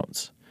that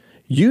counts.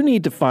 You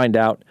need to find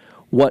out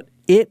what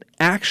it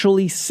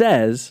actually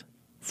says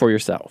for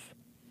yourself.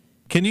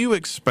 Can you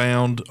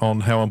expound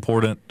on how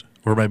important,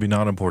 or maybe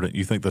not important,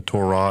 you think the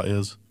Torah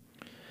is?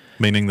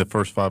 Meaning the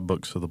first 5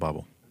 books of the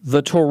Bible.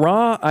 The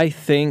Torah, I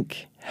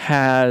think,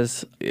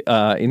 has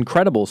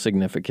incredible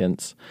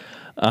significance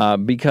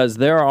because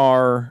there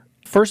are,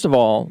 first of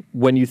all,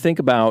 when you think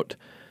about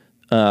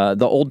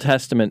the Old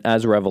Testament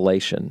as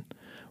revelation,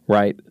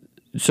 right?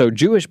 So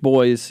Jewish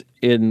boys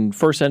in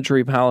first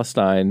century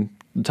Palestine,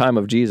 the time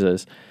of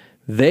Jesus,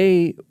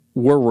 they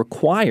were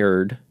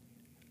required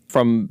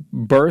from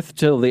birth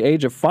till the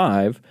age of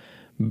 5,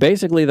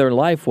 basically their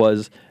life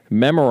was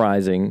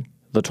memorizing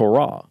the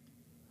Torah.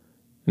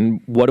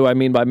 And what do I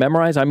mean by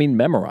memorize? I mean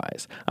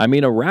memorize. I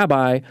mean a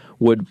rabbi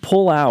would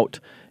pull out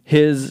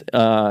his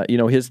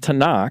his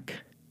Tanakh,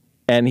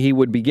 and he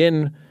would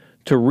begin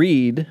to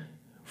read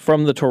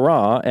from the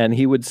Torah, and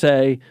he would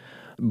say,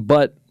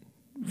 but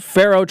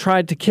Pharaoh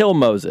tried to kill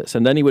Moses,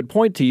 and then he would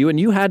point to you, and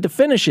you had to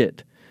finish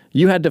it.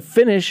 You had to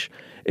finish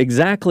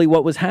exactly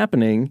what was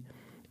happening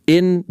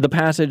in the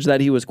passage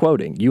that he was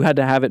quoting. You had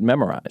to have it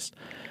memorized.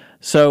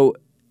 So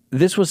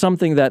this was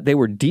something that they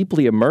were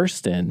deeply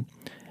immersed in,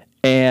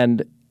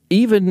 and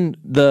even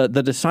the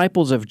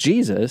disciples of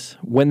Jesus,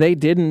 when they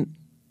didn't,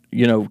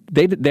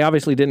 they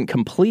obviously didn't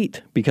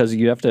complete, because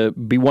you have to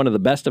be one of the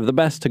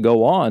best to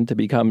go on to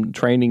become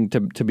training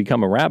to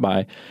become a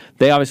rabbi.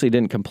 They obviously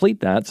didn't complete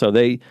that, so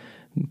they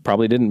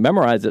probably didn't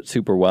memorize it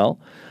super well.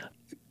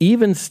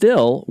 Even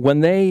still, when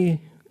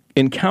they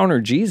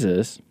encounter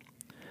Jesus,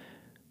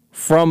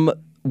 from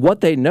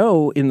what they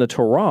know in the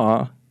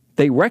Torah,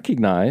 they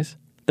recognize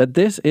that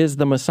this is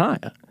the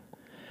Messiah.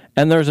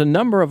 And there's a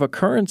number of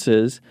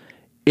occurrences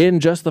in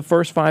just the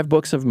first 5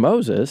 books of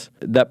Moses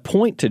that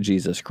point to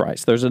Jesus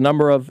Christ. There's a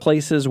number of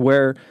places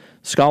where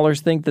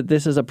scholars think that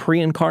this is a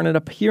pre-incarnate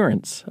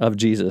appearance of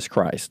Jesus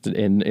Christ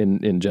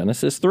in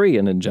Genesis 3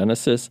 and in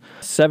Genesis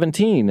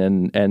 17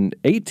 and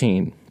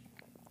 18.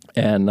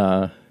 And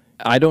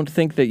I don't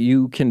think that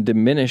you can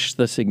diminish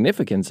the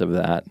significance of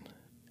that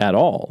at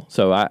all.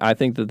 So I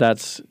think that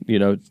that's,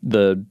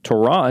 the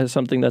Torah is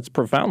something that's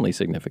profoundly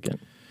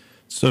significant.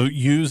 So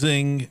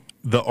using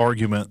the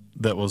argument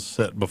that was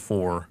set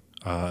before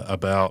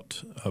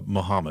about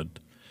Muhammad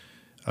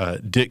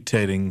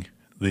dictating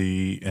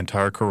the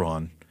entire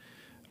Quran,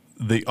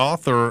 the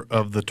author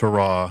of the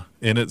Torah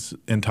in its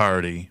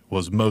entirety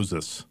was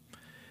Moses.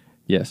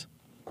 Yes.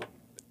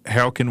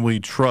 How can we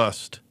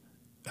trust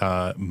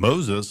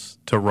Moses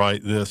to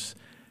write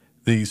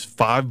these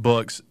 5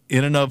 books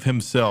in and of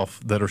himself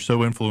that are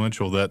so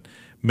influential that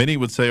many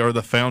would say are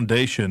the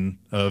foundation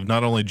of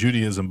not only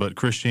Judaism but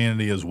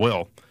Christianity as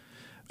well.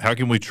 How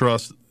can we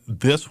trust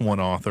this one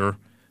author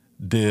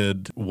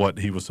did what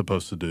he was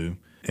supposed to do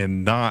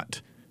and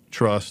not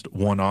trust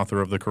one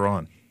author of the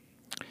Quran?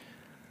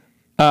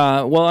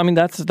 Well, I mean,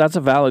 that's a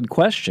valid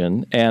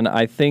question, and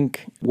I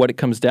think what it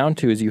comes down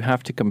to is you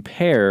have to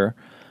compare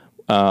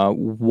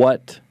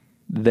what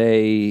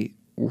they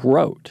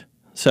wrote.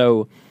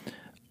 So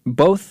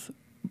both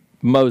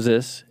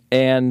Moses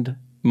and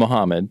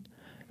Muhammad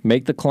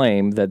make the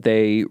claim that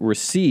they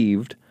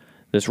received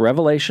this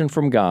revelation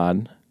from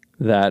God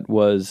that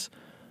was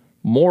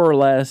more or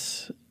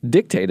less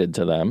dictated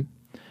to them,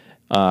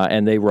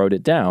 and they wrote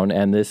it down,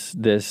 and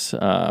this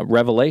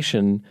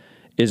revelation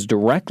is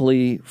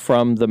directly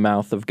from the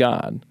mouth of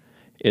God.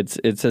 It's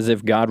as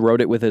if God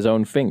wrote it with his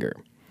own finger.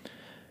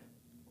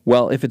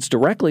 Well, if it's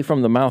directly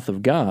from the mouth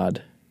of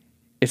God,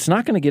 it's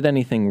not going to get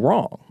anything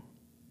wrong,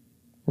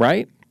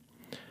 right?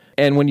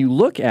 And when you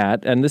look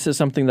at, and this is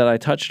something that I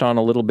touched on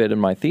a little bit in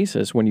my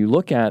thesis, when you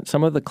look at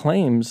some of the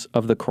claims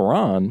of the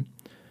Quran,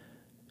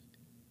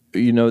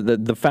 you know,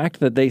 the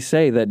fact that they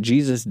say that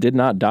Jesus did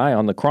not die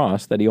on the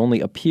cross, that he only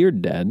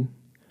appeared dead,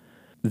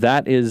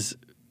 that is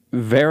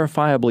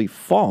verifiably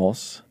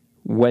false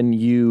when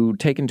you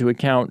take into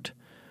account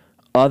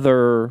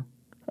other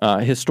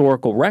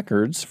historical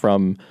records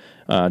from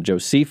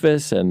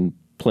Josephus and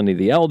Pliny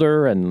the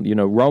Elder and, you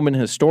know, Roman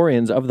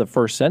historians of the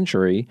first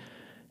century.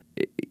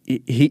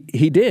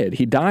 He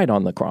died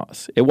on the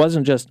cross. It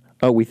wasn't just,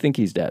 oh, we think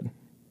he's dead.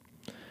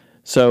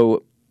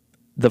 So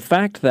the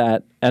fact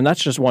that, and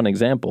that's just one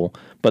example,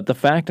 but the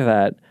fact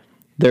that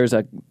there's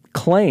a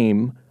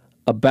claim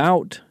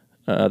about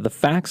the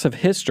facts of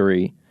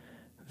history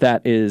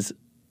that is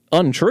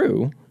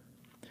untrue,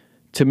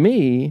 to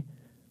me,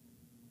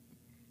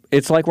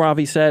 it's like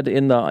Ravi said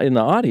in the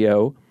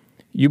audio,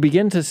 you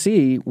begin to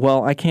see,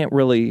 well, I can't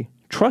really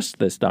trust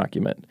this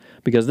document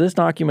because this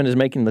document is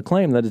making the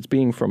claim that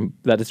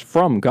it's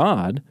from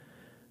God.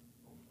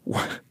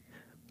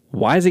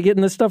 Why is he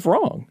getting this stuff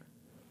wrong?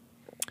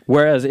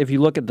 Whereas if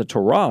you look at the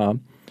Torah,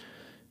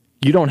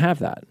 you don't have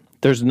that.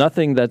 There's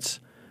nothing that's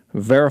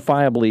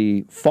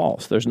verifiably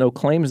false. There's no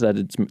claims that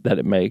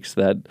it makes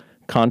that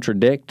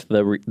contradict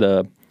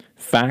the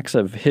facts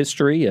of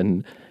history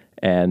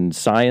and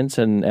science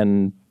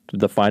and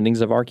the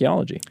findings of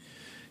archaeology.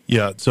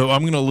 Yeah, so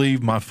I'm going to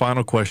leave my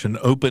final question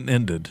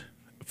open-ended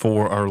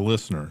for our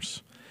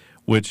listeners,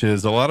 which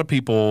is a lot of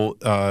people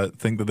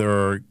think that there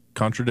are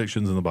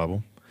contradictions in the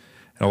Bible,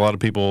 and a lot of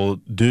people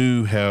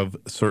do have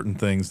certain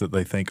things that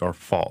they think are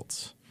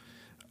false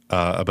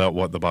about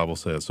what the Bible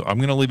says. So I'm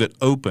going to leave it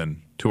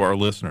open to our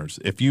listeners.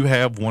 If you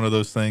have one of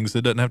those things,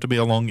 it doesn't have to be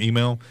a long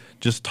email.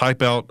 Just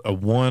type out a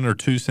 1 or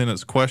 2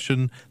 sentence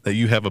question that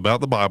you have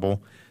about the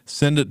Bible,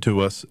 send it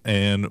to us,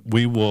 and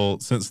we will,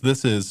 since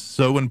this is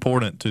so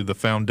important to the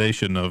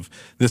foundation of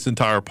this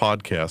entire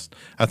podcast,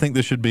 I think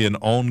this should be an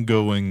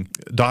ongoing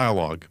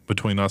dialogue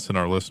between us and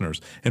our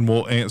listeners, and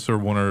we'll answer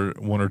one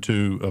or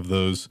two of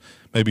those,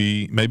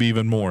 maybe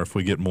even more if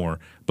we get more.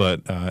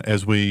 But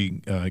as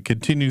we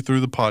continue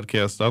through the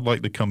podcast, I'd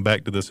like to come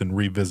back to this and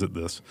revisit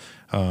this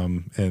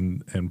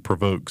and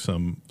provoke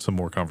some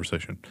more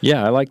conversation.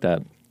 Yeah, I like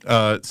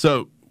that.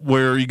 So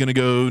where are you going to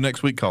go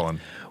next week, Colin?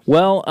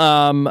 Well,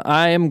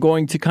 I am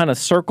going to kind of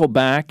circle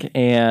back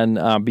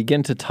and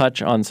begin to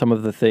touch on some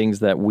of the things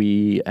that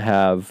we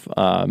have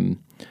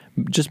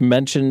just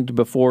mentioned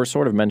before,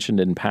 sort of mentioned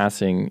in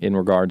passing in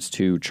regards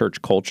to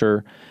church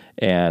culture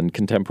and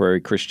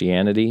contemporary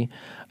Christianity.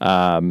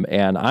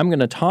 And I'm going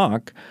to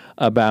talk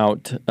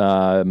about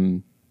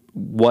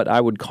what I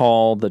would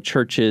call the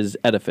church's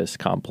edifice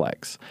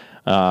complex.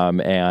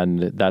 And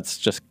that's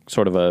just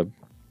sort of a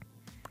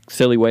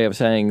silly way of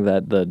saying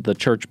that the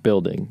church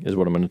building is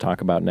what I'm going to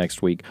talk about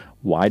next week.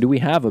 Why do we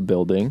have a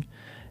building?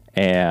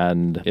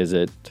 And is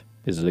it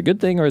a good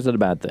thing or is it a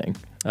bad thing?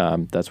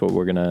 That's what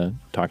we're going to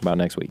talk about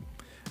next week.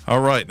 All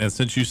right. And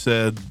since you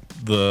said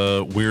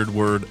the weird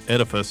word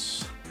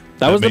edifice,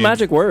 that was the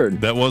magic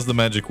word. That was the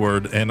magic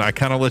word. And I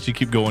kind of let you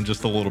keep going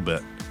just a little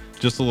bit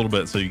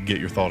so you can get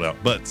your thought out.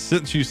 But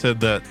since you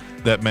said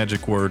that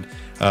magic word,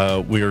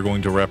 we are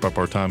going to wrap up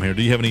our time here.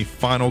 Do you have any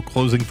final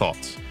closing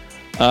thoughts?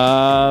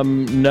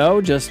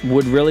 No, just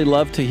would really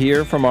love to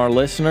hear from our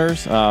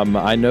listeners.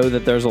 I know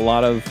that there's a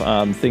lot of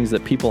things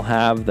that people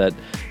have that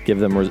give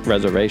them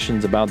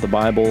reservations about the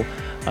Bible.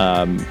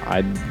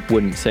 I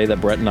wouldn't say that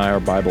Brett and I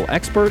are Bible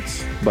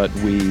experts, but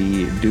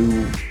we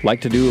do like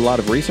to do a lot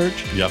of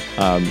research. Yep.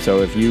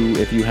 So if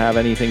you have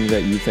anything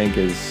that you think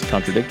is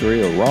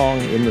contradictory or wrong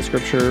in the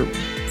Scripture,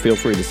 feel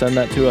free to send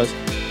that to us.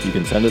 You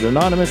can send it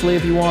anonymously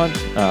if you want,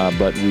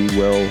 but we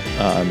will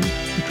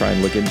try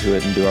and look into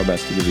it and do our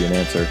best to give you an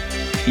answer.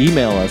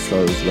 Email us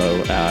those, though,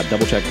 at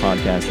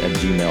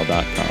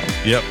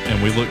doublecheckpodcast@gmail.com. Yep,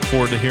 and we look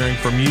forward to hearing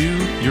from you,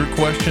 your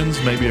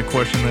questions, maybe a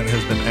question that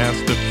has been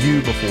asked of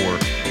you before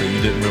that you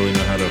didn't really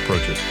know how to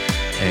approach it.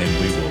 And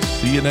we will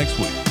see you next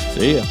week.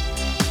 See ya.